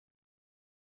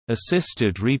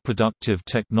Assisted reproductive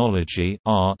technology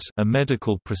 (ART) are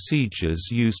medical procedures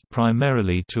used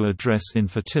primarily to address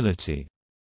infertility.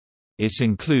 It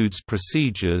includes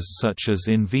procedures such as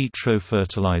in vitro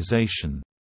fertilization.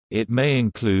 It may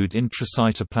include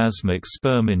intracytoplasmic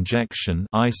sperm injection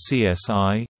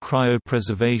 (ICSI),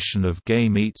 cryopreservation of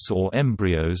gametes or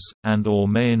embryos, and/or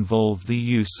may involve the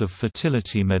use of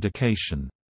fertility medication.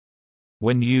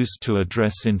 When used to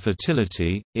address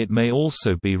infertility, it may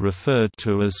also be referred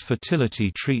to as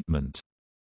fertility treatment.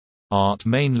 ART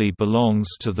mainly belongs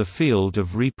to the field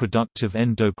of reproductive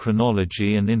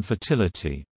endocrinology and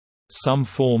infertility. Some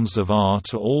forms of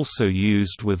ART are also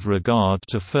used with regard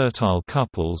to fertile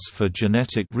couples for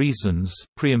genetic reasons,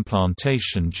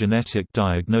 pre-implantation genetic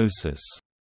diagnosis.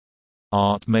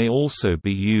 ART may also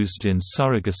be used in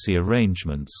surrogacy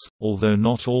arrangements, although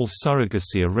not all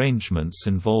surrogacy arrangements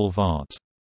involve ART.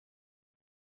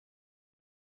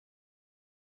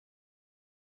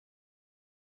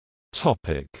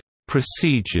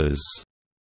 Procedures.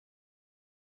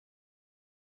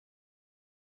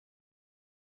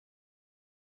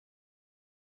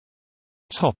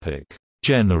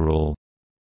 General.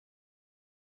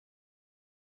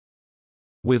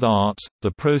 With ART, the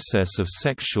process of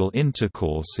sexual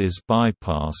intercourse is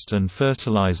bypassed and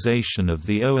fertilization of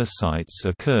the oocytes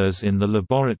occurs in the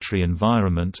laboratory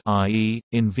environment, i.e.,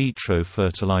 in vitro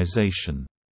fertilization.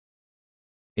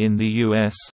 In the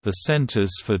U.S., the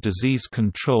Centers for Disease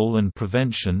Control and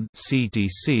Prevention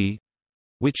 (CDC),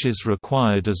 which is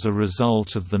required as a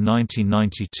result of the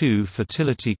 1992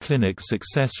 Fertility Clinic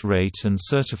Success Rate and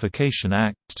Certification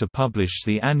Act to publish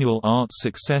the annual ART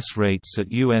success rates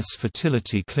at U.S.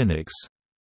 fertility clinics,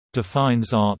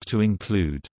 defines ART to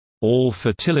include all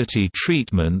fertility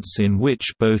treatments in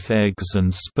which both eggs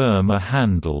and sperm are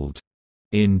handled.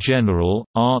 In general,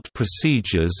 ART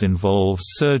procedures involve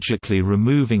surgically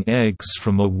removing eggs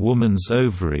from a woman's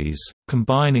ovaries,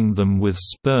 combining them with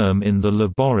sperm in the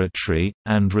laboratory,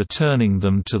 and returning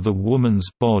them to the woman's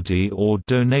body or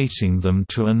donating them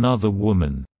to another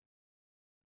woman.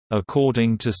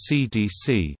 According to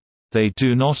CDC, they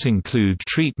do not include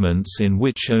treatments in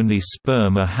which only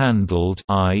sperm are handled,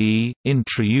 i.e.,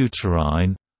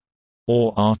 intrauterine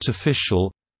or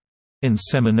artificial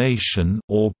insemination,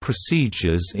 or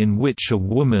procedures in which a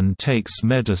woman takes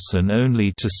medicine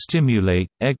only to stimulate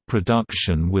egg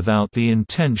production without the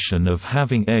intention of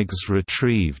having eggs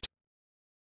retrieved.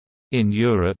 In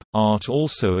Europe, ART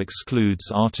also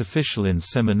excludes artificial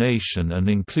insemination and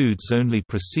includes only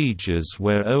procedures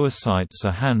where oocytes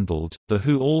are handled. The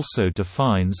WHO also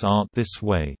defines ART this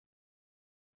way.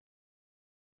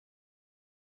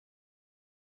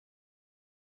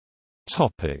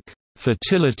 Topic: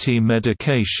 Fertility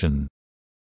medication.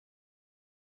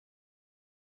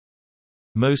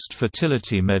 Most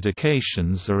fertility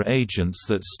medications are agents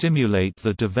that stimulate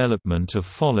the development of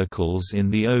follicles in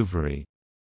the ovary.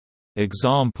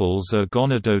 Examples are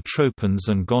gonadotropins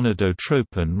and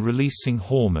gonadotropin-releasing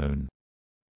hormone.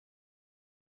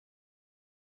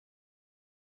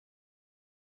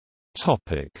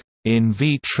 In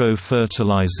vitro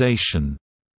fertilization.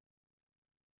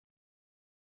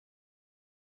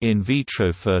 In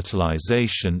vitro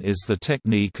fertilization is the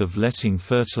technique of letting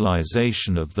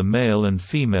fertilization of the male and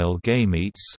female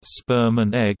gametes, sperm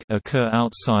and egg, occur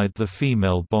outside the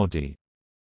female body.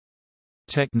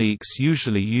 Techniques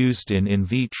usually used in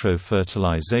vitro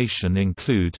fertilization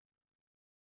include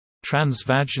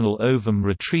transvaginal ovum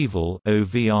retrieval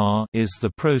 (OVR) is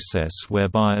the process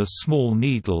whereby a small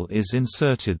needle is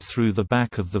inserted through the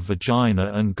back of the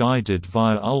vagina and guided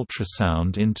via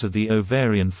ultrasound into the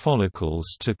ovarian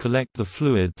follicles to collect the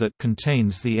fluid that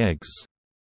contains the eggs.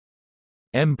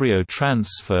 Embryo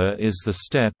transfer is the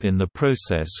step in the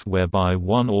process whereby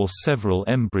one or several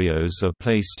embryos are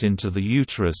placed into the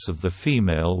uterus of the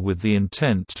female with the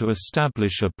intent to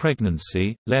establish a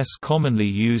pregnancy. Less commonly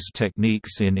used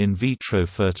techniques in vitro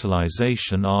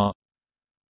fertilization are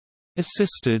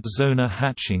assisted zonar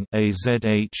hatching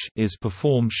 (AZH) is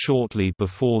performed shortly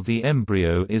before the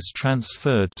embryo is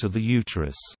transferred to the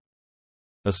uterus.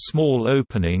 A small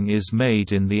opening is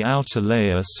made in the outer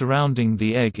layer surrounding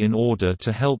the egg in order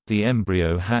to help the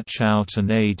embryo hatch out and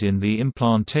aid in the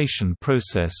implantation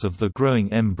process of the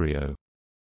growing embryo.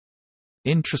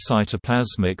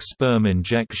 Intracytoplasmic sperm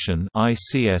injection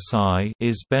 (ICSI)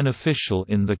 is beneficial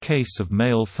in the case of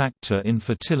male factor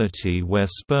infertility where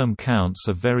sperm counts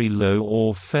are very low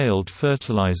or failed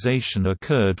fertilization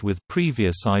occurred with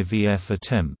previous IVF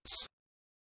attempts.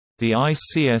 The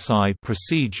ICSI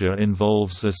procedure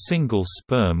involves a single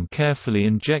sperm carefully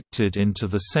injected into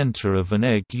the center of an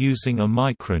egg using a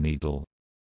microneedle.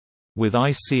 With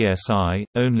ICSI,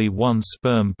 only one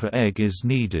sperm per egg is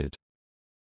needed.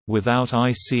 Without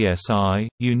ICSI,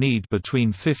 you need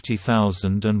between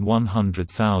 50,000 and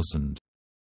 100,000.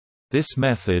 This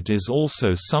method is also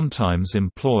sometimes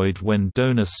employed when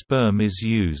donor sperm is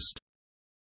used.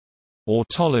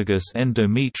 Autologous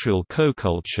endometrial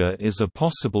co-culture is a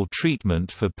possible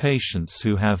treatment for patients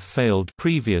who have failed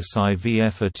previous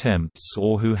IVF attempts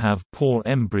or who have poor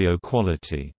embryo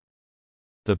quality.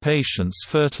 The patient's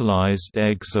fertilized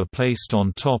eggs are placed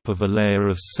on top of a layer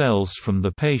of cells from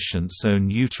the patient's own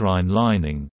uterine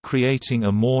lining, creating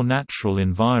a more natural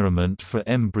environment for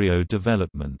embryo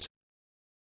development.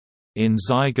 In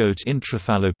zygote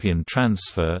intrafallopian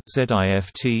transfer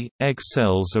 (ZIFT), egg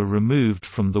cells are removed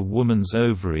from the woman's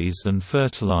ovaries and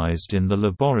fertilized in the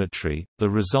laboratory. The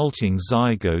resulting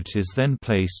zygote is then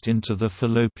placed into the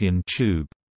fallopian tube.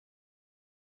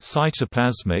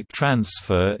 Cytoplasmic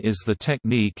transfer is the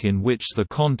technique in which the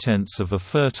contents of a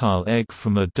fertile egg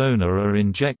from a donor are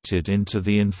injected into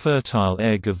the infertile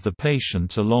egg of the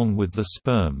patient along with the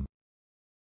sperm.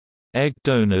 Egg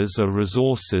donors are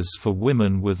resources for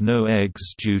women with no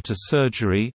eggs due to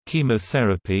surgery,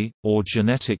 chemotherapy, or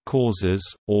genetic causes,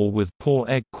 or with poor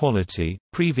egg quality,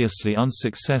 previously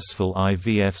unsuccessful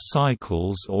IVF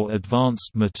cycles or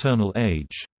advanced maternal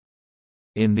age.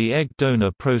 In the egg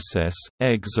donor process,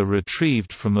 eggs are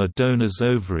retrieved from a donor's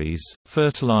ovaries,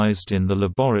 fertilized in the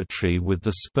laboratory with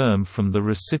the sperm from the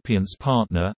recipient's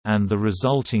partner, and the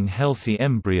resulting healthy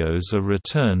embryos are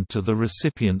returned to the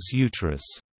recipient's uterus.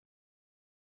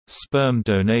 Sperm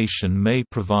donation may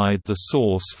provide the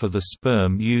source for the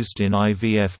sperm used in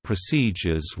IVF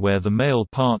procedures where the male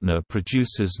partner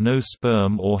produces no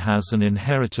sperm or has an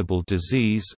inheritable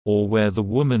disease, or where the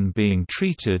woman being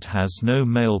treated has no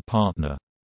male partner.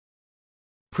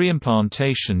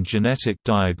 Pre-implantation genetic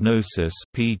diagnosis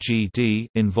 (PGD)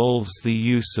 involves the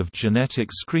use of genetic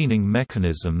screening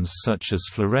mechanisms such as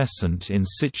fluorescent in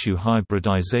situ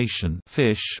hybridization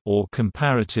 (FISH) or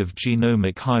comparative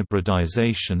genomic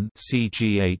hybridization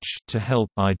 (CGH) to help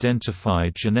identify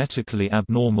genetically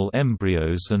abnormal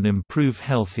embryos and improve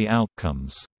healthy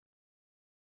outcomes.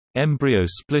 Embryo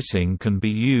splitting can be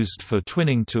used for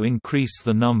twinning to increase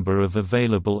the number of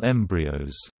available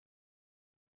embryos.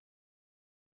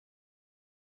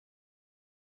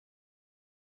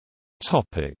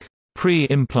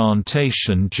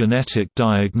 Pre-implantation genetic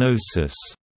diagnosis.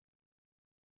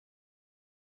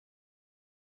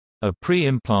 A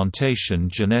pre-implantation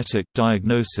genetic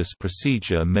diagnosis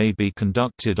procedure may be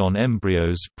conducted on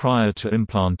embryos prior to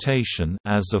implantation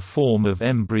as a form of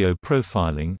embryo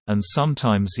profiling, and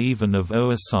sometimes even of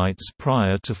oocytes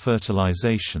prior to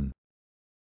fertilization.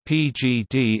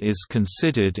 PGD is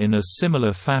considered in a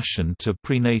similar fashion to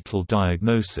prenatal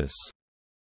diagnosis.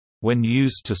 When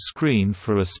used to screen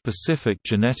for a specific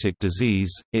genetic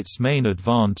disease, its main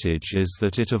advantage is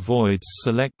that it avoids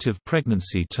selective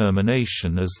pregnancy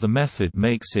termination, as the method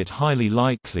makes it highly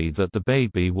likely that the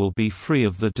baby will be free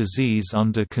of the disease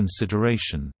under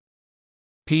consideration.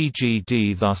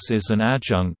 PGD thus is an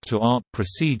adjunct to ART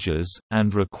procedures,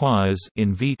 and requires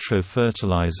in vitro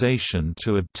fertilization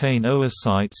to obtain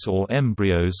oocytes or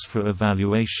embryos for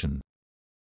evaluation.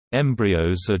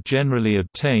 Embryos are generally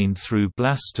obtained through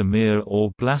blastomere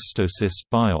or blastocyst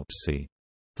biopsy.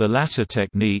 The latter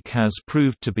technique has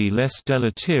proved to be less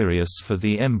deleterious for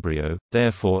the embryo,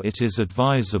 therefore it is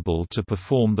advisable to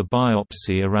perform the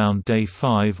biopsy around day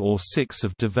 5 or 6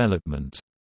 of development.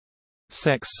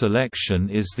 Sex selection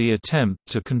is the attempt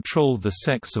to control the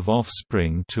sex of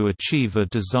offspring to achieve a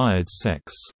desired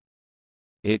sex.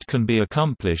 It can be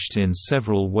accomplished in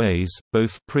several ways,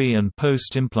 both pre- and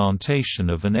post-implantation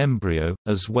of an embryo,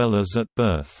 as well as at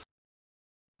birth.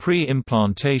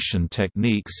 Pre-implantation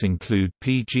techniques include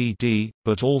PGD,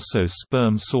 but also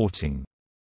sperm sorting.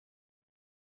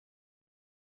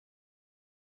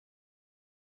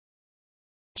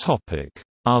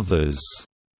 Others.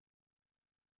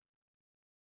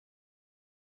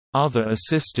 Other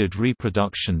assisted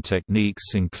reproduction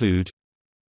techniques include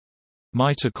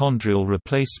mitochondrial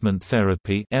replacement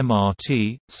therapy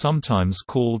 (MRT), sometimes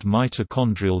called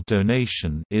mitochondrial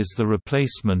donation, is the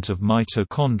replacement of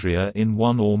mitochondria in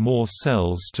one or more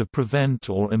cells to prevent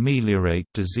or ameliorate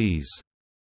disease.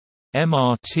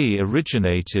 MRT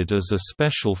originated as a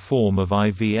special form of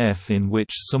IVF in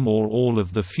which some or all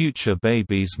of the future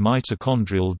baby's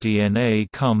mitochondrial DNA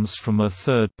comes from a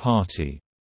third party.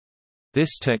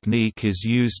 This technique is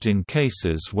used in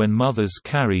cases when mothers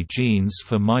carry genes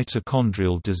for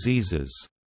mitochondrial diseases.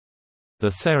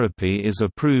 The therapy is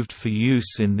approved for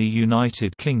use in the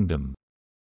United Kingdom.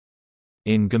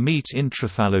 In gamete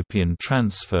intrafallopian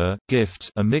transfer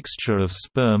 (GIFT), a mixture of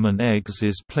sperm and eggs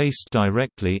is placed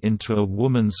directly into a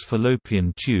woman's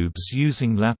fallopian tubes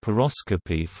using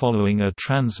laparoscopy following a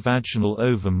transvaginal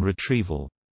ovum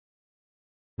retrieval.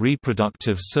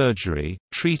 Reproductive surgery,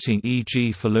 treating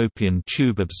e.g. fallopian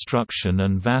tube obstruction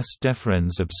and vas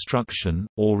deferens obstruction,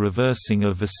 or reversing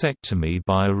a vasectomy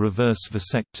by a reverse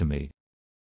vasectomy.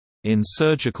 In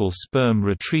surgical sperm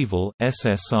retrieval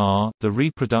 (SSR), the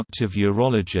reproductive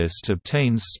urologist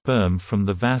obtains sperm from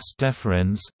the vas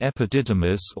deferens,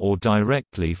 epididymis or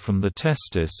directly from the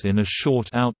testis in a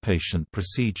short outpatient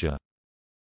procedure.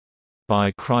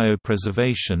 By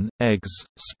cryopreservation, eggs,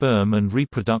 sperm and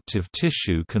reproductive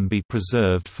tissue can be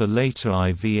preserved for later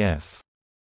IVF.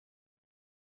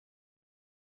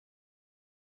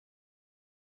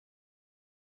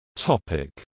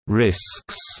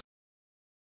 Risks.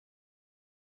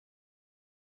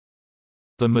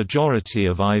 The majority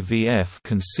of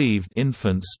IVF-conceived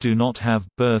infants do not have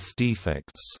birth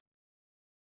defects.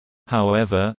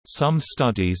 However, some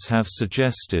studies have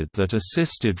suggested that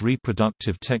assisted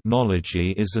reproductive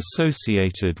technology is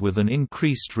associated with an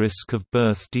increased risk of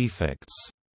birth defects.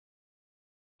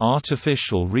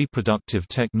 Artificial reproductive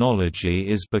technology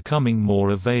is becoming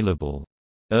more available.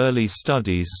 Early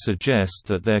studies suggest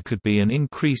that there could be an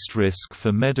increased risk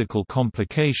for medical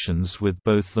complications with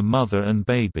both the mother and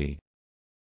baby.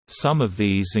 Some of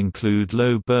these include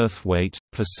low birth weight,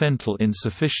 placental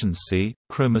insufficiency,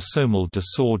 chromosomal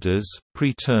disorders,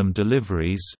 preterm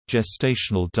deliveries,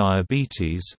 gestational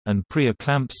diabetes, and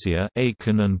preeclampsia.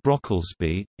 Aiken and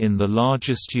Brocklesby, in the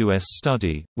largest U.S.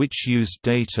 study, which used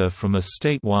data from a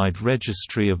statewide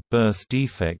registry of birth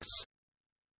defects,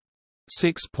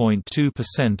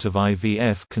 6.2% of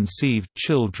IVF-conceived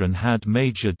children had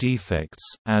major defects,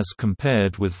 as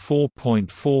compared with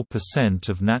 4.4%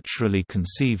 of naturally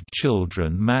conceived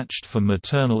children matched for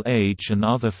maternal age and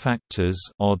other factors.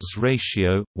 Odds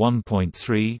ratio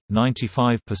 1.3,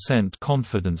 95%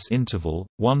 confidence interval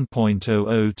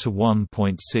 1.00 to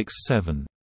 1.67.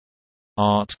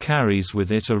 ART carries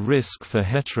with it a risk for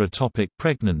heterotopic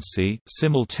pregnancy,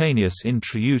 simultaneous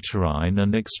intrauterine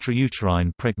and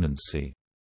extrauterine pregnancy.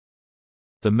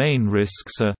 The main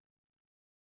risks are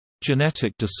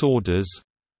genetic disorders,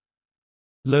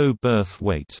 low birth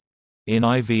weight. In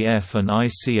IVF and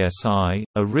ICSI,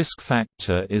 a risk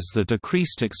factor is the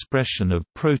decreased expression of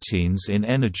proteins in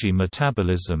energy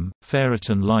metabolism,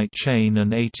 ferritin light chain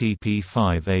and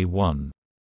ATP5A1.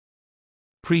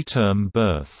 Preterm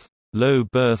birth. Low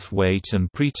birth weight and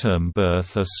preterm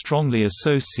birth are strongly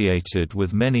associated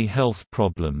with many health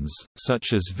problems,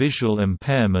 such as visual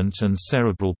impairment and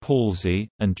cerebral palsy,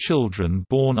 and children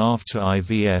born after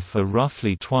IVF are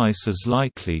roughly twice as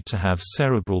likely to have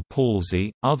cerebral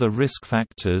palsy. Other risk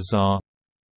factors are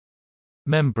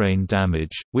membrane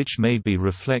damage, which may be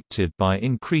reflected by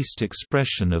increased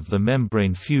expression of the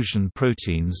membrane fusion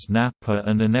proteins NAPA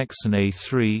and annexin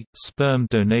A3. Sperm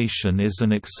donation is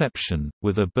an exception,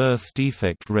 with a birth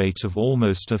defect rate of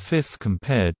almost a fifth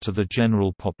compared to the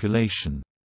general population.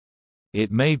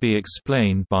 It may be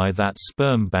explained by that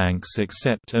sperm banks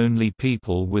accept only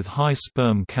people with high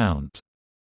sperm count.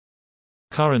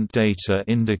 Current data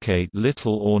indicate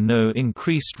little or no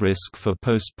increased risk for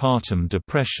postpartum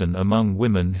depression among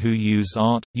women who use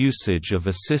ART. Usage of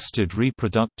assisted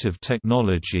reproductive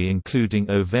technology including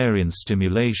ovarian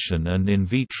stimulation and in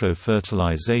vitro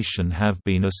fertilization have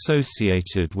been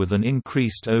associated with an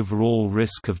increased overall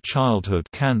risk of childhood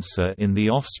cancer in the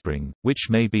offspring, which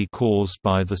may be caused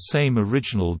by the same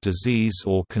original disease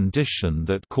or condition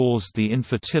that caused the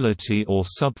infertility or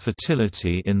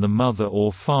subfertility in the mother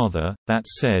or father. That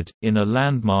said, in a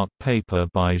landmark paper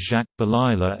by Jacques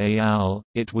Belila et al.,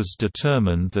 it was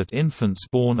determined that infants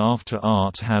born after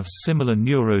ART have similar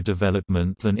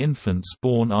neurodevelopment than infants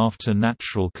born after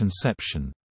natural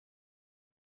conception.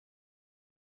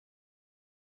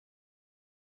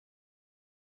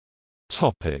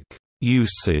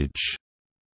 Usage.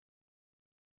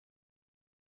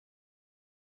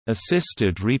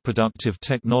 Assisted reproductive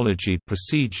technology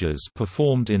procedures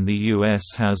performed in the U.S.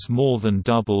 has more than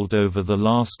doubled over the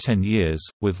last 10 years,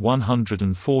 with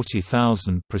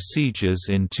 140,000 procedures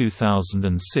in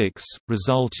 2006,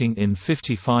 resulting in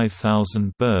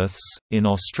 55,000 births. In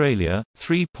Australia,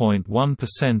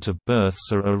 3.1% of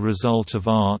births are a result of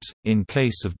ART. In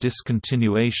case of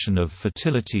discontinuation of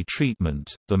fertility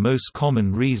treatment, the most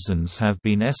common reasons have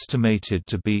been estimated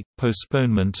to be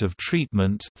postponement of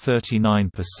treatment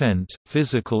 39%.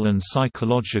 physical and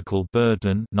psychological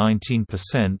burden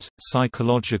 19%,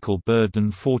 psychological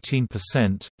burden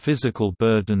 14%, physical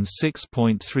burden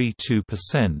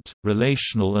 6.32%,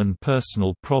 relational and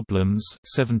personal problems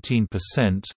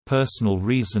 17%, personal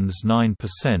reasons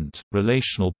 9%,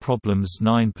 relational problems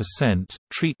 9%,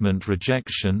 treatment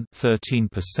rejection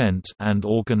 13%, and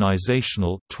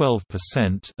organizational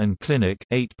 12%, and clinic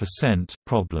 8%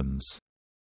 problems.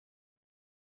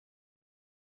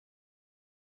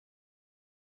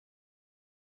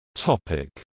 Topic: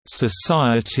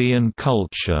 Society and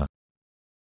culture.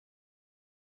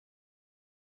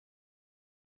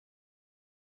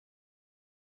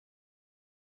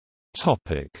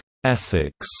 Topic: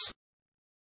 Ethics.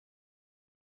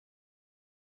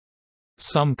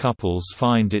 Some couples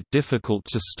find it difficult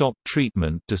to stop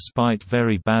treatment despite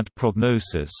very bad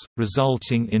prognosis,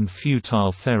 resulting in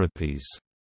futile therapies.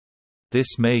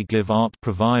 This may give ART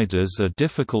providers a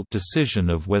difficult decision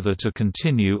of whether to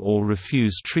continue or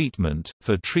refuse treatment.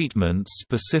 For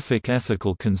treatment-specific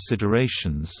ethical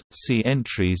considerations, see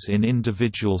entries in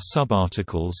individual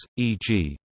subarticles,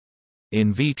 e.g.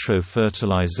 in vitro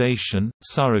fertilization,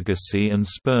 surrogacy and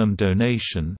sperm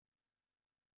donation.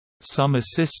 Some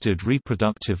assisted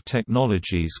reproductive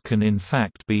technologies can in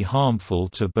fact be harmful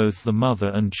to both the mother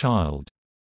and child,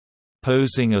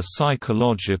 posing a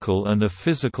psychological and a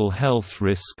physical health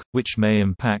risk, which may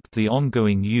impact the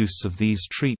ongoing use of these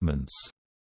treatments.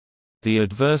 The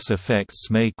adverse effects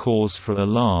may cause for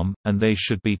alarm, and they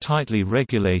should be tightly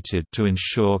regulated to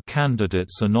ensure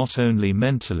candidates are not only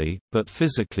mentally, but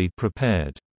physically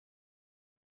prepared.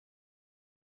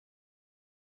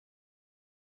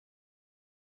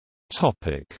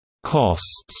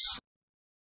 Costs.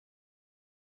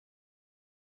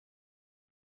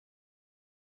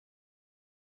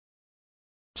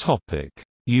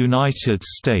 United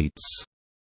States.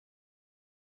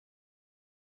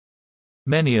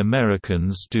 Many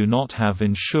Americans do not have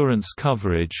insurance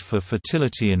coverage for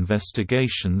fertility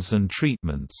investigations and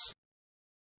treatments.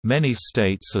 Many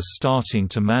states are starting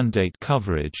to mandate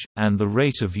coverage, and the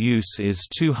rate of use is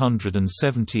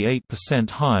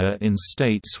 278% higher in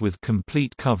states with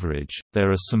complete coverage. There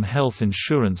are some health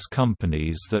insurance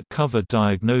companies that cover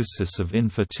diagnosis of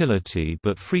infertility,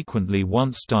 but frequently,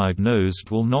 once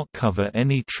diagnosed, will not cover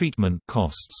any treatment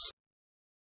costs.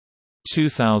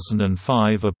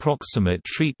 2005 approximate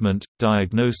treatment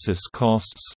diagnosis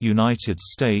costs United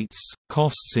States,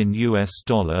 costs in US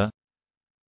dollar.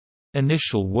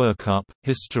 Initial workup,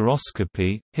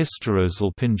 hysteroscopy,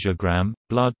 hysterosalpingogram,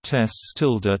 blood tests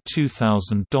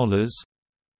 $2,000.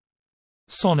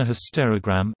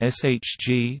 Sonohysterogram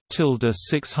 (SHG)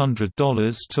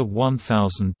 $600 to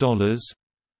 $1,000.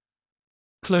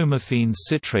 Clomiphene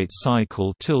citrate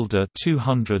cycle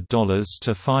 $200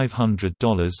 to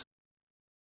 $500.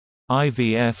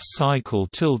 IVF cycle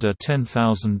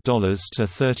 $10,000 to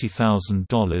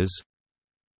 $30,000.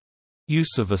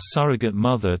 Use of a surrogate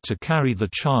mother to carry the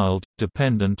child,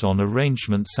 dependent on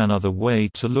arrangements. Another way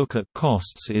to look at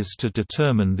costs is to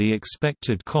determine the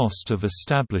expected cost of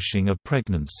establishing a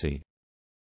pregnancy.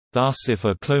 Thus, if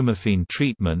a clomiphene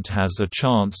treatment has a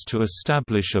chance to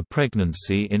establish a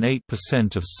pregnancy in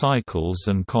 8% of cycles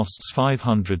and costs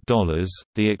 $500,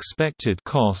 the expected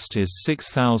cost is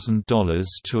 $6,000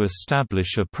 to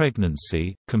establish a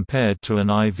pregnancy, compared to an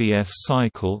IVF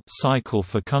cycle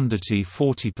fecundity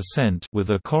 40% with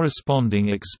a corresponding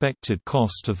expected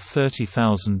cost of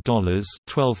 $30,000,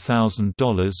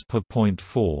 $12,000 per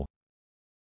 0.4.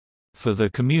 For the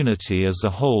community as a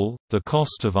whole, the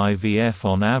cost of IVF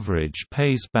on average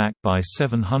pays back by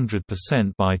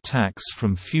 700% by tax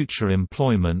from future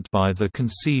employment by the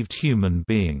conceived human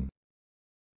being.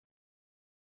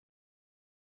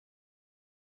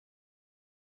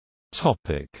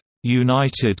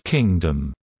 United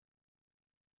Kingdom.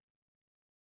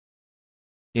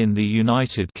 In the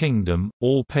United Kingdom,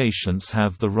 all patients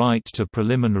have the right to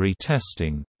preliminary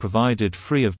testing, provided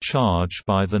free of charge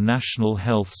by the National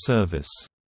Health Service.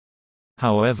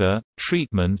 However,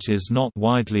 treatment is not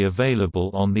widely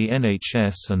available on the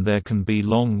NHS and there can be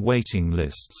long waiting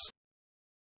lists.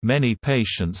 Many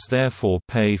patients therefore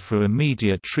pay for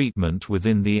immediate treatment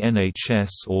within the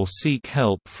NHS or seek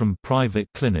help from private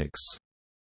clinics.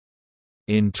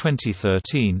 In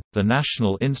 2013, the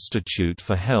National Institute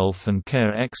for Health and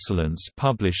Care Excellence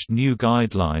published new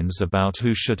guidelines about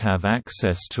who should have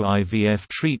access to IVF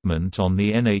treatment on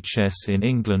the NHS in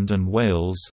England and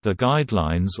Wales. The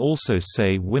guidelines also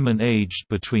say women aged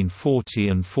between 40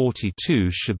 and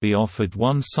 42 should be offered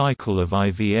one cycle of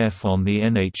IVF on the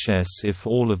NHS if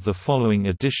all of the following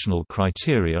additional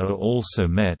criteria are also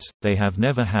met: they have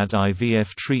never had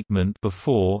IVF treatment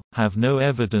before, have no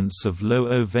evidence of low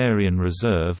ovarian reserve,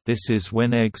 this is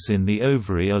when eggs in the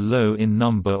ovary are low in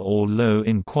number or low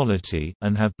in quality,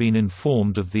 and have been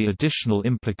informed of the additional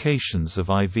implications of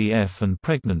IVF and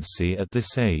pregnancy at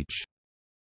this age.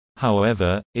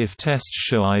 However, if tests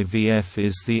show IVF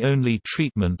is the only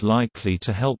treatment likely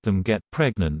to help them get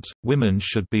pregnant, women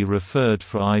should be referred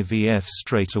for IVF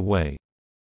straight away.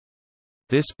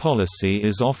 This policy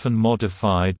is often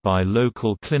modified by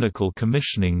local clinical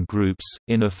commissioning groups,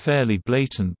 in a fairly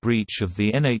blatant breach of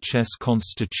the NHS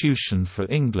Constitution for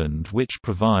England, which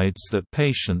provides that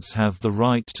patients have the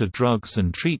right to drugs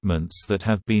and treatments that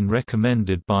have been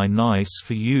recommended by NICE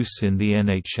for use in the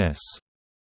NHS.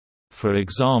 For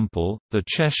example, the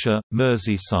Cheshire,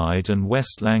 Merseyside and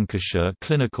West Lancashire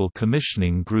Clinical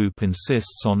Commissioning Group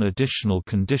insists on additional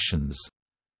conditions.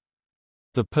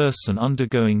 The person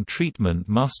undergoing treatment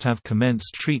must have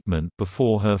commenced treatment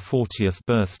before her 40th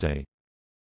birthday.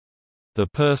 The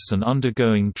person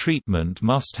undergoing treatment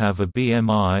must have a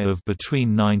BMI of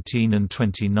between 19 and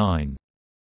 29.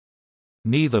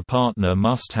 Neither partner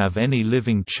must have any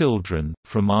living children,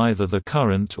 from either the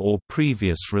current or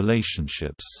previous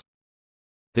relationships.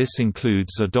 This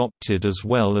includes adopted as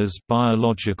well as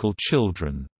biological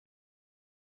children.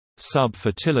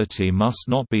 Subfertility must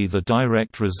not be the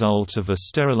direct result of a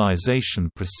sterilization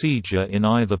procedure in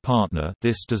either partner.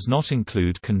 This does not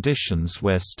include conditions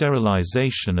where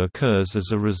sterilization occurs as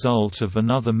a result of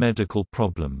another medical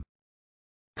problem.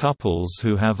 Couples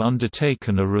who have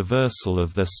undertaken a reversal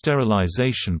of their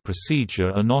sterilization procedure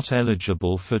are not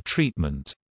eligible for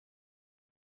treatment.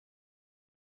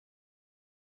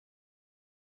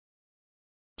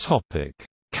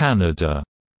 Canada.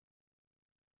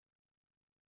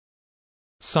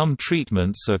 Some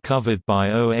treatments are covered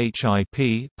by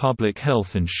OHIP public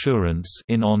health insurance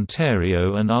in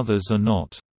Ontario and others are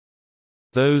not.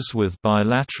 Those with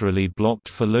bilaterally blocked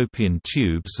fallopian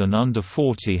tubes and under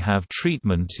 40 have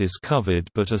treatment is covered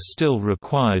but are still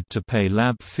required to pay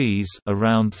lab fees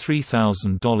around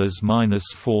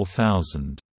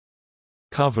 $3,000–4,000.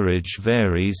 Coverage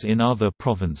varies in other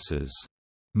provinces.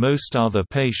 Most other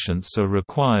patients are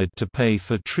required to pay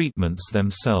for treatments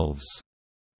themselves.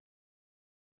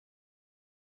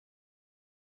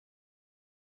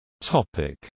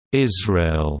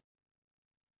 Israel.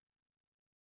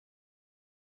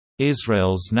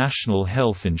 Israel's national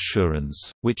health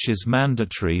insurance, which is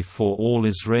mandatory for all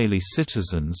Israeli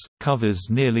citizens, covers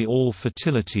nearly all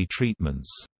fertility treatments.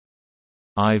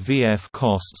 IVF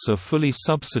costs are fully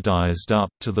subsidized up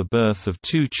to the birth of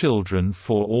 2 children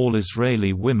for all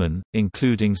Israeli women,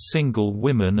 including single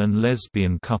women and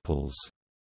lesbian couples.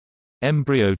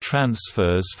 Embryo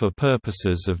transfers for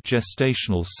purposes of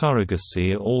gestational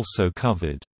surrogacy are also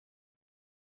covered.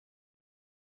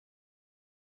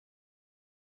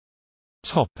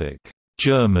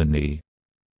 Germany.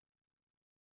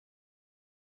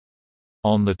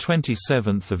 On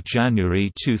 27 January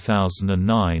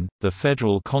 2009, the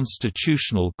Federal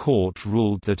Constitutional Court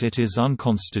ruled that it is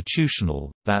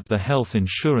unconstitutional, that the health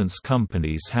insurance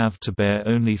companies have to bear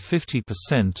only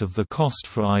 50% of the cost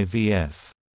for IVF.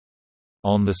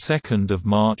 On 2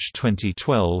 March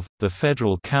 2012, the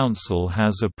Federal Council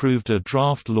has approved a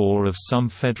draft law of some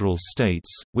federal states,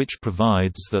 which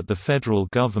provides that the federal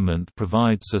government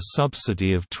provides a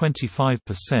subsidy of 25%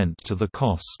 to the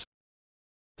cost.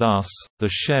 Thus, the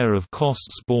share of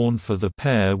costs borne for the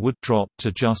pair would drop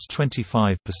to just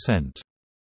 25%.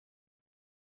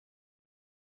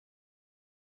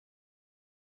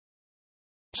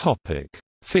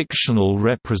 Fictional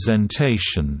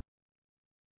representation.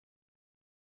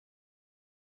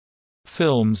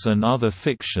 Films and other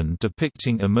fiction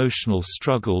depicting emotional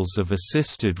struggles of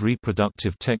assisted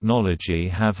reproductive technology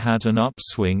have had an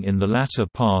upswing in the latter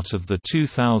part of the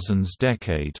 2000s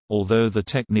decade, although the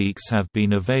techniques have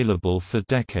been available for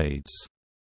decades.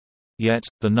 Yet,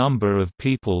 the number of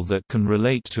people that can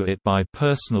relate to it by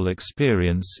personal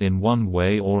experience in one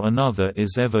way or another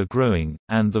is ever growing,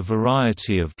 and the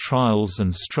variety of trials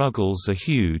and struggles are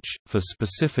huge. For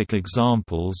specific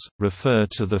examples, refer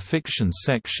to the fiction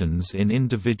sections in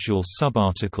individual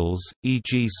subarticles,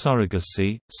 e.g.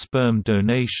 surrogacy, sperm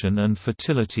donation and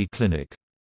fertility clinic.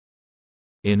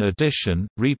 In addition,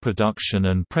 reproduction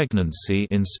and pregnancy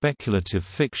in speculative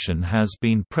fiction has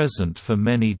been present for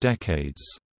many decades.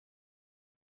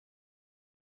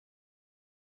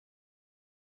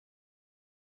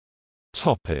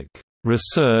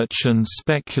 Research and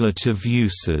speculative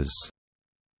uses.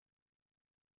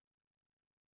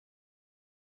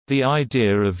 The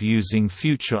idea of using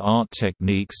future art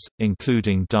techniques,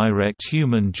 including direct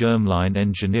human germline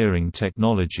engineering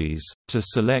technologies, to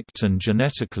select and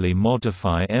genetically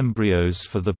modify embryos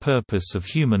for the purpose of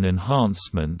human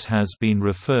enhancement has been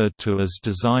referred to as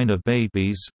designer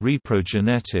babies,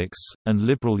 reprogenetics, and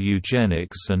liberal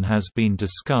eugenics, and has been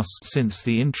discussed since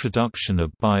the introduction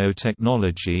of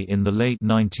biotechnology in the late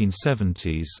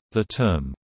 1970s. The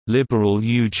term, liberal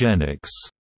eugenics,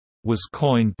 was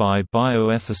coined by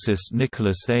bioethicist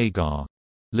Nicholas Agar.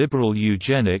 Liberal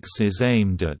eugenics is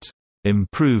aimed at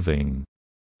improving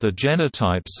the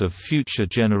genotypes of future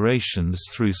generations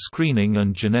through screening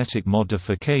and genetic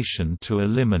modification to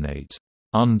eliminate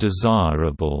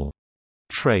undesirable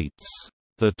traits.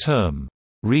 The term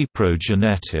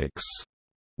reprogenetics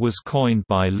was coined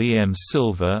by Lee M.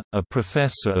 Silver, a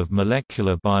professor of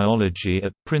molecular biology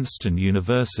at Princeton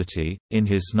University, in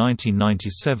his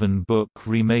 1997 book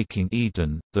Remaking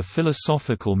Eden. The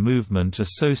philosophical movement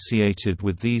associated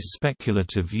with these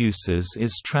speculative uses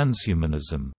is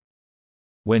transhumanism.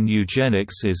 When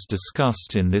eugenics is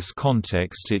discussed in this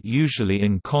context, it usually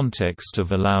in context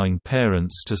of allowing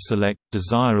parents to select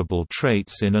desirable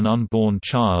traits in an unborn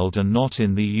child and not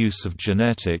in the use of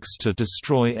genetics to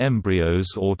destroy embryos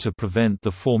or to prevent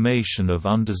the formation of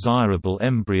undesirable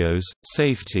embryos.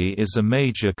 Safety is a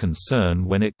major concern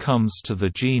when it comes to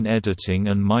the gene editing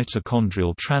and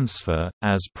mitochondrial transfer,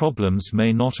 as problems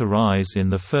may not arise in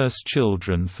the first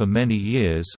children for many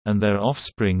years, and their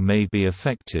offspring may be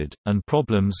affected, and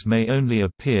problems may only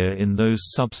appear in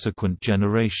those subsequent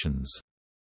generations.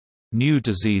 New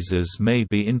diseases may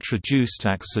be introduced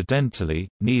accidentally,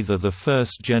 neither the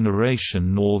first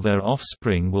generation nor their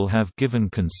offspring will have given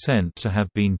consent to have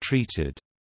been treated.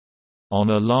 On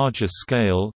a larger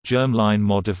scale, germline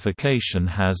modification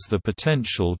has the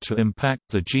potential to impact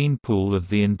the gene pool of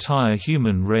the entire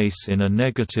human race in a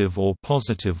negative or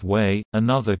positive way.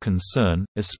 Another concern,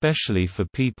 especially for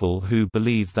people who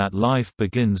believe that life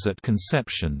begins at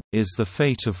conception, is the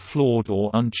fate of flawed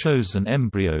or unchosen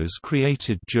embryos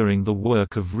created during the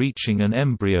work of reaching an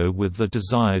embryo with the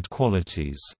desired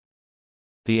qualities.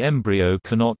 The embryo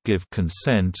cannot give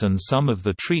consent, and some of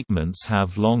the treatments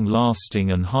have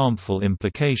long-lasting and harmful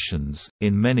implications.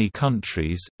 In many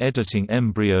countries, editing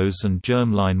embryos and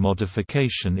germline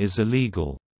modification is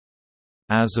illegal.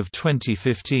 As of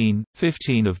 2015,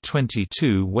 15 of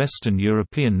 22 Western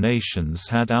European nations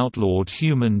had outlawed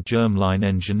human germline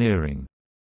engineering.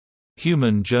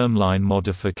 Human germline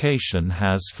modification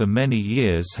has for many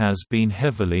years been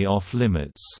heavily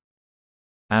off-limits.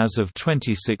 As of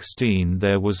 2016,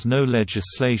 there was no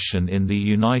legislation in the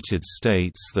United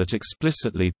States that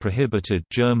explicitly prohibited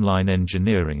germline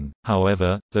engineering.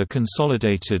 However, the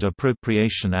Consolidated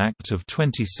Appropriation Act of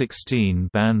 2016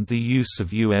 banned the use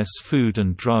of U.S. Food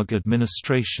and Drug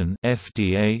Administration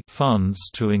 (FDA) funds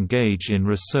to engage in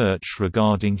research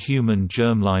regarding human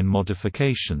germline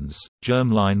modifications.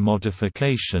 Germline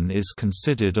modification is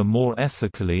considered a more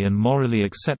ethically and morally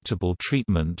acceptable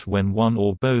treatment when one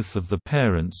or both of the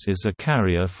parents is a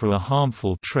carrier for a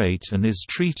harmful trait and is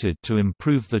treated to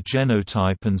improve the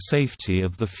genotype and safety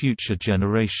of the future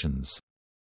generations.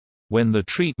 When the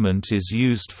treatment is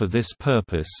used for this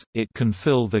purpose, it can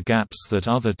fill the gaps that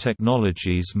other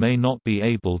technologies may not be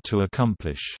able to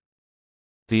accomplish.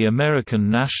 The American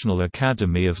National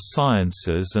Academy of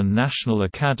Sciences and National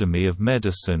Academy of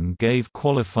Medicine gave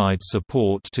qualified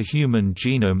support to human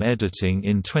genome editing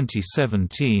in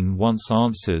 2017 once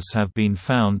answers have been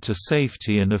found to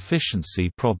safety and efficiency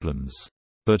problems,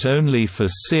 but only for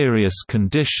serious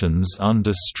conditions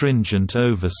under stringent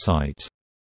oversight.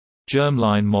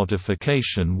 Germline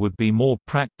modification would be more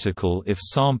practical if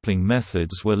sampling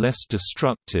methods were less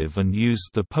destructive and used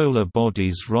the polar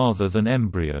bodies rather than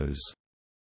embryos.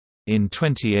 In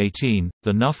 2018,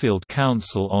 the Nuffield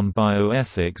Council on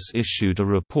Bioethics issued a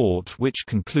report which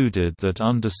concluded that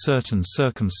under certain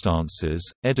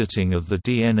circumstances, editing of the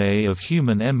DNA of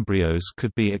human embryos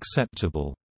could be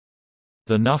acceptable.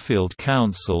 The Nuffield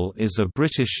Council is a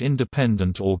British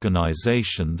independent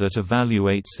organisation that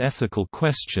evaluates ethical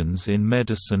questions in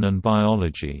medicine and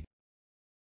biology.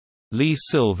 Lee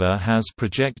Silver has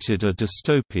projected a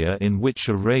dystopia in which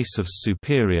a race of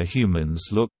superior humans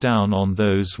look down on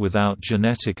those without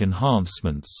genetic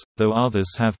enhancements, though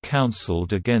others have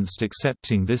counseled against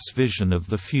accepting this vision of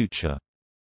the future.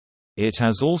 It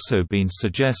has also been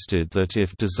suggested that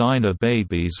if designer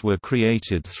babies were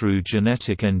created through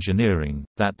genetic engineering,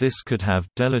 that this could have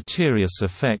deleterious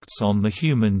effects on the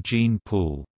human gene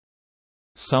pool.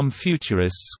 Some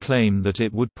futurists claim that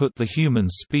it would put the human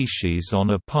species on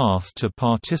a path to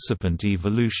participant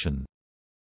evolution.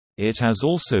 It has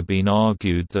also been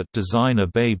argued that designer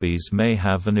babies may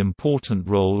have an important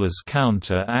role as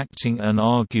counter-acting an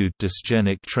argued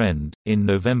dysgenic trend. In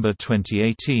November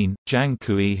 2018, Zhang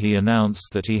Kui announced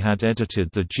that he had edited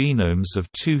the genomes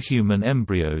of 2 human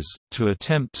embryos, to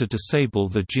attempt to disable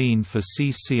the gene for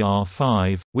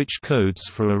CCR5, which codes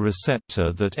for a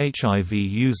receptor that HIV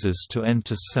uses to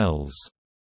enter cells.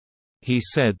 He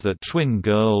said that twin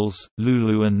girls,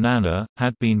 Lulu and Nana,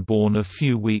 had been born a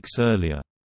few weeks earlier.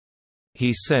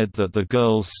 He said that the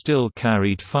girls still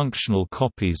carried functional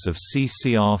copies of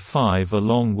CCR5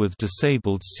 along with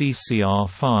disabled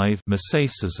CCR5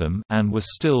 mosaicism and were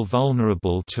still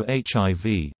vulnerable to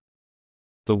HIV.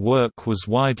 The work was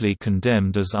widely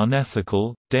condemned as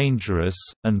unethical, dangerous,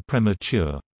 and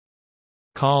premature.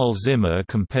 Carl Zimmer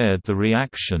compared the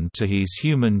reaction to his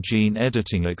human gene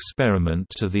editing experiment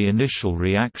to the initial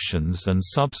reactions and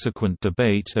subsequent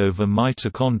debate over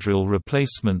mitochondrial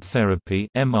replacement therapy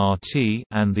 (MRT)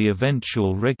 and the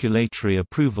eventual regulatory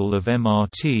approval of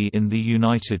MRT in the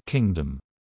United Kingdom.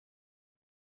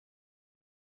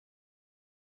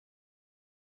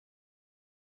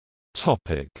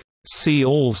 Topic: See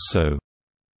also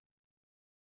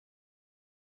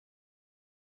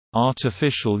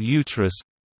artificial uterus,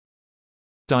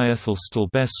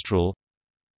 diethylstilbestrol,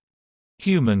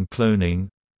 human cloning,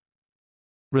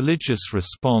 religious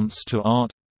response to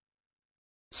art,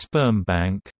 sperm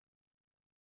bank,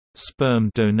 sperm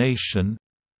donation,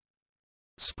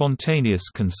 spontaneous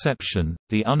conception,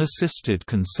 the unassisted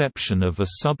conception of a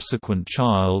subsequent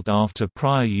child after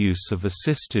prior use of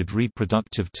assisted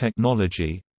reproductive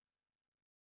technology,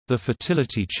 the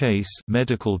Fertility Chase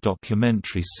medical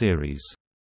documentary series.